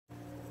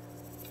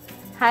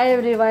Hi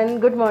everyone,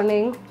 good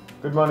morning.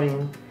 Good morning.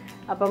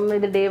 അപ്പം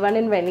ഇത് day 1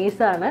 in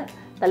Venice ആണ്.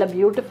 നല്ല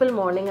ബ്യൂട്ടിഫുൾ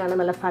മോർണിംഗ് ആണ്,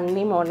 നല്ല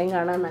സണ്ണി മോർണിംഗ്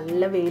ആണ്,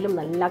 നല്ല വെയിലും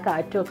നല്ല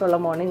കാറ്റും ഒക്കെ ഉള്ള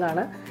മോർണിംഗ്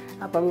ആണ്.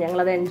 അപ്പം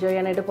ഞങ്ങളത് എൻജോയ്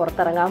ചെയ്യാനായിട്ട്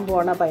പുറത്തിറങ്ങാൻ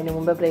പോകണം. അപ്പോൾ അതിന്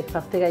മുമ്പ്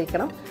ബ്രേക്ക്ഫാസ്റ്റ്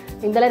കഴിക്കണം.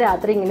 ഇന്നലെ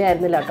രാത്രി ഇങ്ങനെ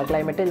ആയിരുന്നില്ല കേട്ടോ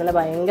ക്ലൈമറ്റ്. ഇന്നലെ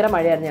ഭയങ്കര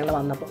മഴയായിരുന്നു ഞങ്ങൾ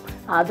വന്നപ്പോൾ.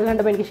 അത്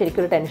കണ്ടപ്പോൾ എനിക്ക്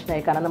ശരിക്കും ഒരു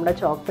ടെൻഷനായി. കാരണം നമ്മുടെ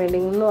ചോക്ക്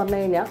പെയിൻറ്റിംഗ് എന്ന്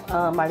പറഞ്ഞു കഴിഞ്ഞാൽ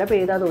മഴ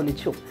പെയ്താൽ അത്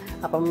ഒലിച്ചു.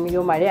 അപ്പം ഈ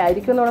മഴ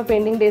ആയിരിക്കും എന്നുള്ള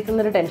പെയിൻറ്റിംഗ് ഡേയ്സിൽ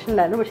നിന്നൊരു ടെൻഷൻ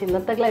ഉണ്ടായിരുന്നു. പക്ഷേ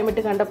ഇന്നത്തെ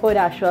ക്ലൈമറ്റ് കണ്ടപ്പോൾ ഒരു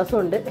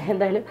ആശ്വാസമുണ്ട്.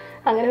 എന്തായാലും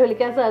അങ്ങനെ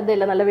വിളിക്കാൻ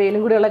സാധ്യതയില്ല, നല്ല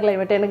വെയിലും കൂടിയുള്ള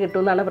ക്ലൈമറ്റ് തന്നെ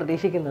കിട്ടുമെന്നാണ്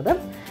പ്രതീക്ഷിക്കുന്നത്.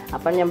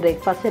 അപ്പം ഞാൻ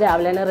ബ്രേക്ക്ഫാസ്റ്റ്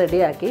രാവിലെ തന്നെ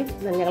റെഡിയാക്കി.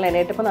 ഞങ്ങൾ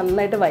എണീറ്റപ്പോൾ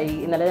നന്നായിട്ട് വൈകി.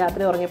 ഇന്നലെ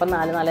രാത്രി ഉറങ്ങിയപ്പോൾ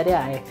 4-4:30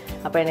 ആയേ.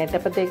 അപ്പോൾ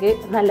എണീറ്റപ്പോഴത്തേക്ക്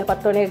നല്ല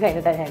 10 മണിയൊക്കെ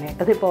കഴിഞ്ഞിട്ടാണ് ഞാൻ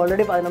എണീറ്റത്. ഇപ്പോൾ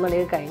ഓൾറെഡി 11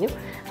 മണിയൊക്കെ കഴിഞ്ഞു.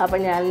 അപ്പോൾ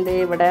ഞാൻ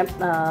ഇവിടെ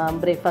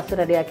ബ്രേക്ക്ഫാസ്റ്റ്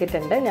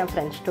റെഡിയാക്കിയിട്ടുണ്ട്. ഞാൻ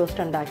ഫ്രഞ്ച്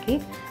ടോസ്റ്റ് ഉണ്ടാക്കി,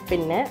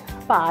 പിന്നെ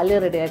പാല്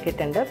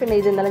റെഡിയാക്കിയിട്ടുണ്ട്. പിന്നെ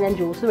ഇത് ഇന്നലെ ഞാൻ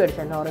ജ്യൂസ്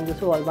മേടിച്ചായിരുന്നു, ഓറഞ്ച്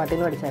ജ്യൂസ് വാൾമാർട്ടിൽ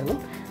നിന്ന് മേടിച്ചായിരുന്നു.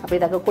 അപ്പോൾ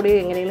ഇതൊക്കെ കൂടി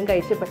എങ്ങനെയെങ്കിലും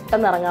കഴിച്ച്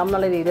പെട്ടെന്ന് ഇറങ്ങാം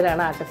എന്നുള്ള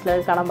രീതിയിലാണ്.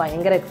 ആർട്ടിസ്റ്റുകളെ കാണാൻ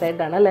ഭയങ്കര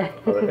എക്സൈറ്റഡ് ആണ് അല്ലേ?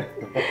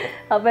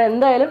 അപ്പോൾ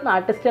എന്തായാലും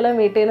ആർട്ടിസ്റ്റുകളെ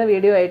മീറ്റ് ചെയ്യുന്ന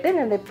വീഡിയോ ആയിട്ട്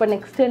ഞാൻ ഇപ്പോൾ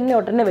നെക്സ്റ്റ്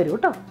ഉടനെ വരും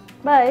കേട്ടോ.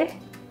 ബൈ.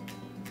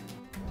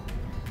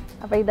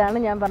 അപ്പോൾ ഇതാണ്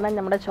ഞാൻ പറഞ്ഞ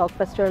നമ്മുടെ ചോക്ക്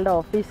ഫെസ്റ്റിവലിൻ്റെ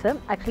ഓഫീസ്.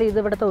 ആക്ച്വലി ഇത്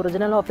ഇവിടുത്തെ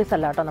ഒറിജിനൽ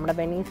ഓഫീസല്ല കേട്ടോ. നമ്മുടെ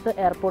വെനീസ്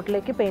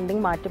എയർപോർട്ടിലേക്ക്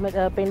പെയിൻറ്റിങ്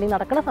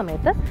നടക്കുന്ന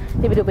സമയത്ത്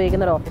ഇവർ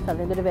ഉപയോഗിക്കുന്ന ഒരു ഓഫീസ്.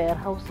 അതിൻ്റെ ഒരു വെയർ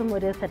ഹൗസും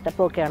ഒരു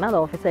സെറ്റപ്പും ഒക്കെയാണ്. അത്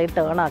ഓഫീസായി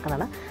ടേൺ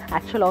ആക്കുന്നതാണ്.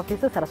 Actual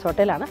office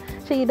സരസോട്ടയിലാണ്.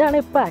 പക്ഷേ ഇതാണ്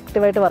ഇപ്പോൾ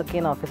ആക്റ്റീവായിട്ട് വർക്ക്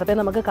ചെയ്യുന്ന ഓഫീസ്. അപ്പോൾ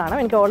നമുക്ക് കാണാം.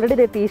 എനിക്ക്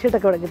ഓൾറെഡി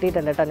ടീഷർട്ടൊക്കെ ഇവിടെ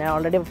കിട്ടിയിട്ടുണ്ട് കേട്ടോ. ഞാൻ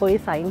ഓൾറെഡി പോയി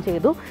സൈൻ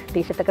ചെയ്തു,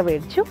 ടീഷർട്ടൊക്കെ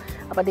മേടിച്ചു.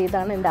 അപ്പോൾ അത്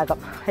ഇതാണ് എൻ്റെ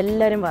അകം.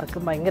 എല്ലാവരും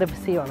വർക്കും ഭയങ്കര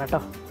ബിസിയാണ്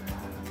കേട്ടോ.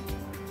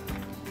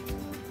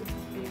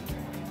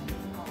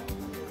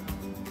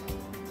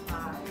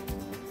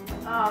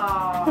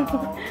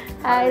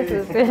 ഹായ്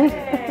സുസി.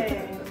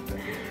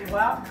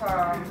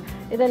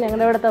 ഇത്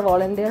ഞങ്ങളുടെ ഇവിടുത്തെ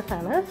വോളണ്ടിയേഴ്സ്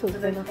ആണ്.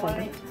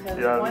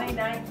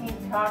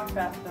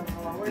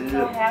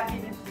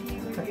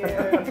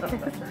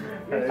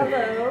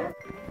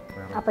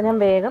 അപ്പം ഞാൻ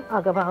വേഗം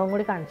അകഭാഗം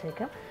കൂടി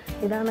കാണിച്ചേക്കാം.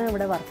 ഇതാണ്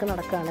ഇവിടെ വർക്ക്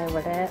നടക്കുകയാണ്.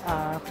 ഇവിടെ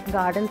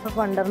ഗാർഡൻസ് ഓഫ്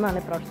വണ്ടർ എന്നാണ്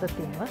ഇപ്രാവശ്യത്തെ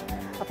തീം.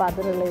 അപ്പോൾ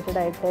അത് റിലേറ്റഡ്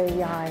ആയിട്ട് ഈ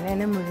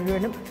ആനേനെ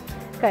മുഴുവനും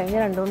കഴിഞ്ഞ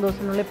 2-3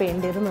 ദിവസത്തിനുള്ളിൽ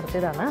പെയിൻറ്റ് ചെയ്ത്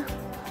നിർത്തിയതാണ്.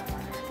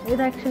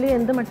 ഇത് ആക്ച്വലി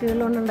എന്ത് മെറ്റീരിയൽ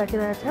കൊണ്ട്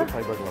ഉണ്ടാക്കിയതെന്ന് വെച്ചാൽ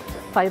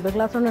ഫൈബർ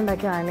ഗ്ലാസ് കൊണ്ട്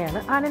ഉണ്ടാക്കിയ ആനയാണ്.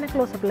 ആനേനെ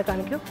ക്ലോസപ്പിൽ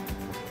കാണിക്കൂ.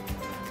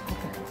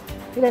 ഓക്കെ,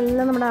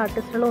 ഇതെല്ലാം നമ്മുടെ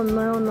ആർട്ടിസ്റ്റുകൾ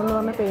ഒന്നെന്ന്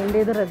പറഞ്ഞ് പെയിൻറ്റ്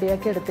ചെയ്ത്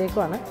റെഡിയാക്കി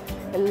എടുത്തേക്കുവാണ്.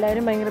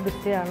 എല്ലാവരും ഭയങ്കര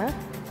ബിസിയാണ്.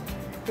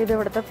 ഇത്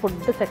ഇവിടുത്തെ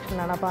ഫുഡ്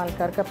സെക്ഷനാണ്. അപ്പോൾ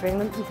ആൾക്കാർക്ക്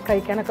എപ്പോഴെങ്കിലും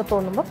കഴിക്കാനൊക്കെ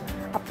തോന്നുമ്പോൾ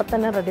അപ്പം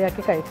തന്നെ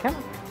റെഡിയാക്കി കഴിക്കാം.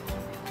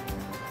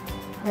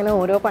 അങ്ങനെ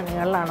ഓരോ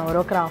പണികളിലാണ്,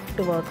 ഓരോ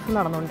ക്രാഫ്റ്റ് വർക്ക്സ്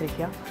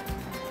നടന്നുകൊണ്ടിരിക്കുക.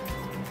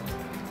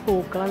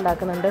 പൂക്കൾ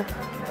ഉണ്ടാക്കുന്നുണ്ട്.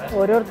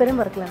 ഓരോരുത്തരും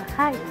വർക്കിലാണ്.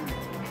 Hi.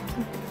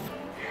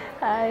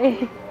 Hi.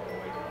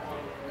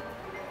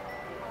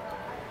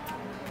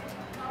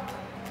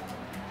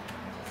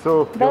 So,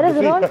 Where is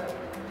Ron?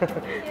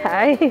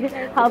 Hi.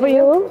 How are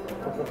you?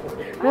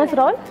 Where's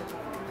Ron?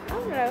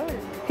 I'm Raul.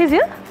 He's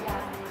here?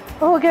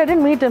 Oh, okay. I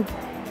didn't meet him.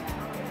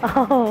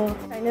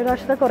 കഴിഞ്ഞ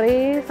പ്രാവശ്യത്തെ കുറേ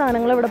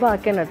സാധനങ്ങൾ ഇവിടെ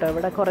ബാക്കിയുണ്ട് കേട്ടോ.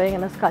 ഇവിടെ കുറേ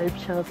ഇങ്ങനെ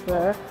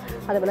സ്കൾപ്ചേഴ്സ്,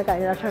 അതേപോലെ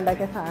കഴിഞ്ഞ പ്രാവശ്യം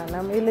ഉണ്ടാക്കിയ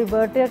സാധനം. ഈ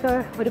ലിബർട്ടി ഒക്കെ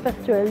ഒരു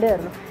ഫെസ്റ്റിവലിൻ്റെ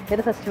ആയിരുന്നു.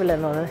 ഏത്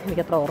ഫെസ്റ്റിവലായിരുന്നു അത്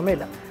എനിക്കത്ര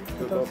ഓർമ്മയില്ല.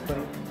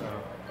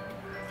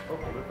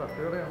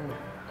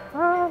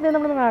 അതെ,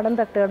 നമ്മൾ നാടൻ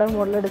തട്ടുകട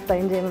മുകളിൽ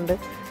ഡിസൈൻ ചെയ്യുന്നുണ്ട്.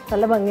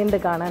 നല്ല ഭംഗിയുണ്ട്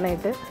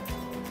കാണാനായിട്ട്.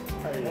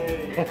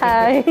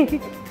 ഹായ്.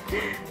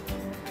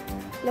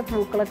 നല്ല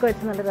പൂക്കളൊക്കെ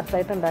വെച്ച് നല്ല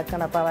രസമായിട്ട്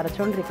ഉണ്ടാക്കുകയാണ്. അപ്പോൾ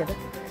വരച്ചുകൊണ്ടിരിക്കുന്നത്.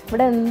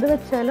 ഇവിടെ എന്ത്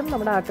വെച്ചാലും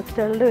നമ്മുടെ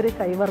ആർട്ടിസ്റ്റുകളുടെ ഒരു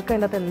കൈവർക്ക്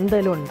അതിൻ്റെ അകത്ത്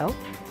എന്തായാലും ഉണ്ടാവും.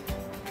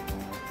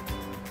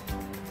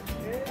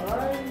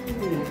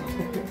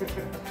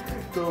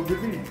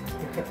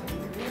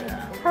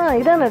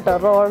 ഇതാണ് കേട്ടോ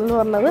റോൾ എന്ന്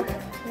പറഞ്ഞത്.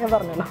 ഞാൻ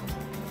പറഞ്ഞല്ലോ.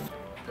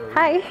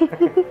 Hi.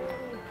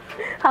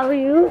 How are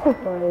you?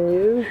 how are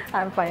you?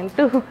 I'm fine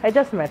too. I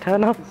just met her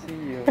now. See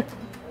you.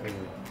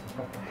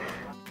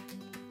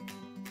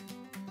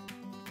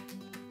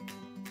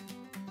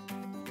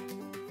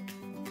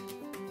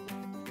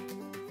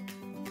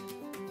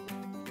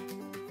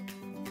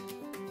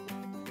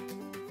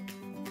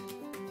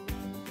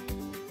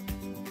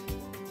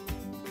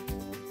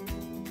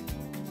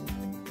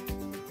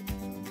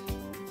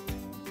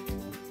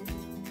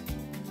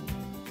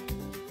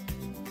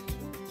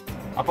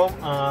 അപ്പം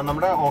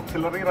നമ്മുടെ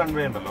ഓക്സിലറി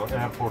റൺവേ ഉണ്ടല്ലോ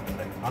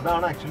എയർപോർട്ടിൻ്റെ,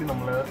 അതാണ് ആക്ച്വലി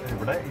നമ്മൾ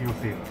ഇവിടെ യൂസ്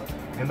ചെയ്യുന്നത്.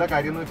 എന്താ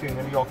കാര്യം എന്ന് വെച്ച്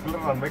കഴിഞ്ഞാൽ ഈ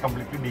ഓക്സിലറി റൺവേ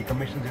കംപ്ലീറ്റ്ലി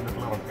ഡീകമ്മീഷൻ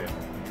ചെയ്തിട്ടുള്ള റൺവേ ആണ്.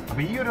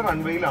 അപ്പോൾ ഈ ഒരു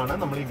റൺവേയിലാണ്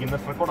നമ്മൾ ഈ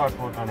ഗിന്നസ് റെക്കോർഡ് ആർട്ട്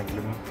വർക്ക്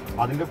ആണെങ്കിലും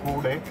അതിൻ്റെ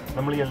കൂടെ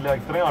നമ്മൾ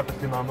ഇത്രയും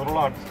ആർട്ടിസ്റ്റ് 400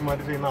 ആർട്ടിസ്റ്റുമാർ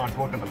ചെയ്യുന്ന ആർട്ട്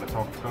വർക്ക്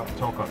ഉണ്ടല്ലോ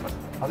ചോക്കാണ്,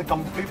 അത്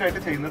കംപ്ലീറ്റ്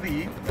ആയിട്ട് ചെയ്യുന്നത് ഈ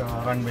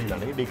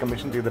റൺവേയിലാണ്, ഈ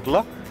ഡീകമ്മീഷൻ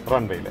ചെയ്തിട്ടുള്ള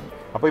റൺവേയിൽ.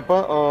 അപ്പോൾ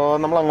ഇപ്പോൾ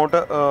നമ്മൾ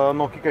അങ്ങോട്ട്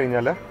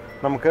നോക്കിക്കഴിഞ്ഞാൽ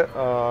നമുക്ക്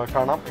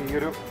കാണാം ഈ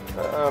ഒരു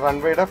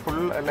റൺവേയുടെ ഫുൾ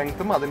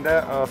ലെങ്ത്തും അതിൻ്റെ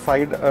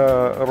സൈഡ്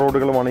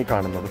റോഡുകളുമാണ് ഈ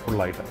കാണുന്നത്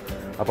ഫുള്ളായിട്ട്.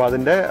 അപ്പോൾ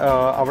അതിൻ്റെ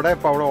അവിടെ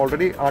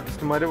ഓൾറെഡി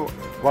ആർട്ടിസ്റ്റുമാർ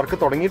വർക്ക്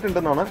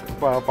തുടങ്ങിയിട്ടുണ്ടെന്നാണ്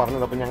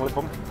പറഞ്ഞത്. അപ്പോൾ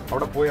ഞങ്ങളിപ്പം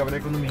അവിടെ പോയി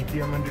അവരെയൊക്കെ ഒന്ന് മീറ്റ്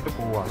ചെയ്യാൻ വേണ്ടിയിട്ട്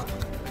പോവുകയാണ്.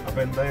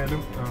 അപ്പോൾ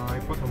എന്തായാലും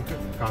ഇപ്പോൾ നമുക്ക്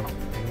കാണാം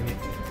എങ്ങനെ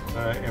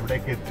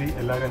എവിടേക്ക് എത്തി,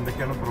 എല്ലാവരും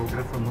എന്തൊക്കെയാണ്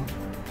പ്രോഗ്രസ് ഒന്നും.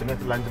 പിന്നെ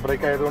ലഞ്ച്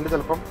ബ്രേക്ക് ആയതുകൊണ്ട്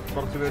ചിലപ്പം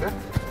കുറച്ച് പേര്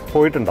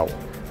പോയിട്ടുണ്ടാവും.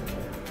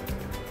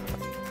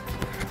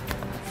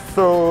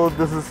 So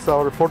this is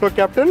our photo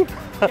captain.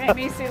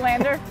 Jamie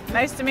Sealander,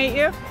 nice to meet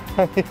you.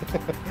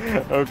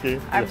 Okay.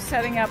 I'm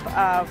setting up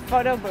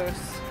photo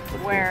booths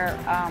where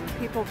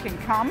people can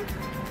come,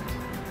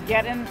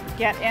 get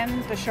in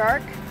the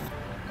shark,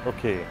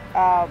 Okay.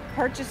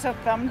 purchase a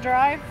thumb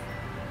drive,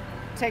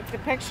 take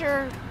the picture,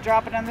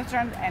 drop it on the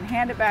turn, and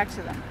hand it back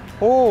to them.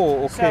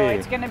 Oh, So okay.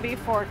 it's going to be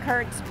for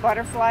Kurt's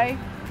butterfly,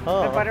 the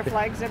okay.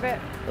 butterfly exhibit,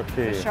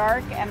 Okay. the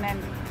shark, and then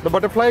The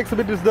butterfly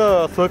exhibit is the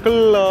circle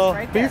It's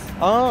right there. piece?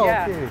 Ah,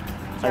 Yeah. okay.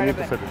 it's I right need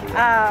to of set it. it.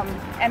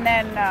 Yeah. And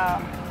then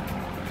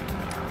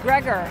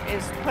Gregor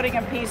is putting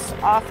a piece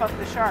off of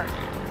the shark.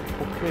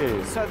 Okay.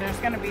 So there's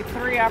going to be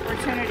 3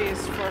 opportunities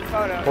for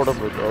photos. Photo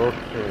booth.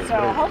 Okay. So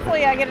great.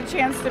 hopefully I get a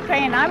chance to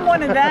paint. I'm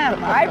one of them.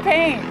 I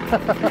paint.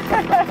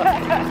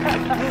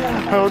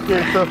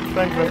 Okay, so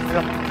thank you.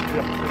 Yeah.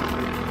 Yeah.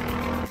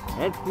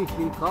 Herzlich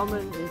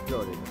willkommen in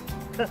Florida.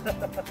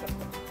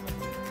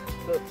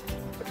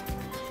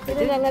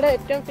 ഇത് ഞങ്ങളുടെ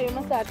ഏറ്റവും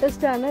famous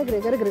ആർട്ടിസ്റ്റാണ്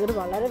Gregor. Gregor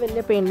വളരെ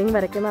വലിയ painting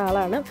വരയ്ക്കുന്ന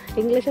ആളാണ്.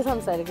 English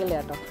സംസാരിക്കില്ല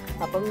കേട്ടോ.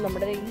 അപ്പം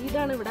നമ്മുടെ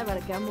ഇതാണ് ഇവിടെ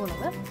വരയ്ക്കാൻ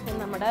പോകുന്നത്.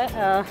 നമ്മുടെ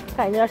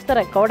കഴിഞ്ഞ വർഷത്തെ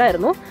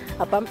റെക്കോർഡായിരുന്നു.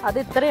 അപ്പം അത്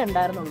ഇത്രയേ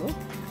ഉണ്ടായിരുന്നുള്ളൂ.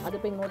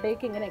 അതിപ്പോൾ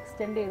ഇങ്ങോട്ടേക്ക് ഇങ്ങനെ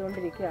എക്സ്റ്റെൻഡ്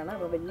ചെയ്തുകൊണ്ടിരിക്കുകയാണ്.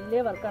 അപ്പോൾ വലിയ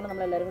വർക്കാണ്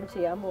നമ്മളെല്ലാവരും കൂടി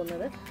ചെയ്യാൻ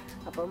പോകുന്നത്.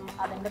 അപ്പം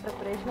അതിൻ്റെ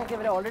പ്രിപ്പറേഷനൊക്കെ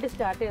ഇവർ ഓൾറെഡി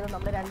സ്റ്റാർട്ട് ചെയ്തു.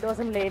 നമ്മൾ 2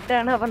 ദിവസം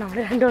ലേറ്റാണ്. അപ്പോൾ നമ്മൾ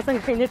 2 ദിവസം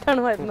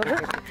കഴിഞ്ഞിട്ടാണ് വരുന്നത്.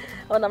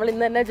 അപ്പോൾ നമ്മൾ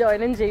ഇന്ന് തന്നെ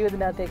ജോയിനും ചെയ്യും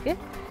ഇതിനകത്തേക്ക്.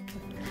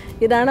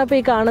 ഇതാണ് അപ്പോൾ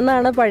ഈ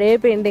കാണുന്നതാണ് പഴയ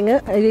പെയിൻറ്റിങ്.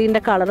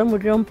 ഇതിൻ്റെ കളറ്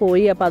മുഴുവൻ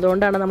പോയി. അപ്പോൾ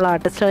അതുകൊണ്ടാണ് നമ്മൾ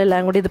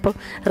ആർട്ടിസ്റ്റുകളെല്ലാം കൂടി ഇതിപ്പോൾ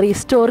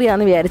റീസ്റ്റോർ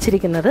ചെയ്യാമെന്ന്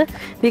വിചാരിച്ചിരിക്കുന്നത്.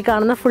 ഈ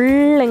കാണുന്ന ഫുൾ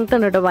ലെങ്ത്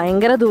ഉണ്ട് കേട്ടോ.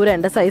 ഭയങ്കര ദൂരം.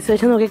 എൻ്റെ സൈസ്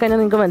വെച്ച് നോക്കിക്കഴിഞ്ഞാൽ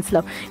നിങ്ങൾക്ക്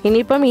മനസ്സിലാവും.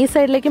 ഇനിയിപ്പം ഈ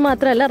സൈഡിലേക്ക്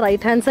മാത്രമല്ല,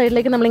 റൈറ്റ് ഹാൻഡ്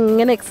സൈഡിലേക്ക് നമ്മൾ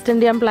ഇങ്ങനെ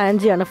എക്സ്റ്റെൻഡ് ചെയ്യാൻ പ്ലാൻ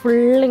ചെയ്യുകയാണ്.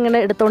 ഫുൾ ഇങ്ങനെ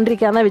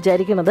എടുത്തുകൊണ്ടിരിക്കുകയെന്നാണ്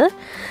വിചാരിക്കുന്നത്.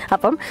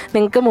 അപ്പം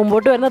നിങ്ങൾക്ക്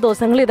മുമ്പോട്ട് വരുന്ന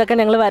ദിവസങ്ങളിൽ ഇതൊക്കെ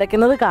ഞങ്ങൾ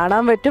വരയ്ക്കുന്നത്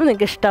കാണാൻ പറ്റും.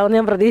 നിങ്ങൾക്ക് ഇഷ്ടമാവുമെന്ന്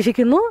ഞാൻ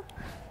പ്രതീക്ഷിക്കുന്നു.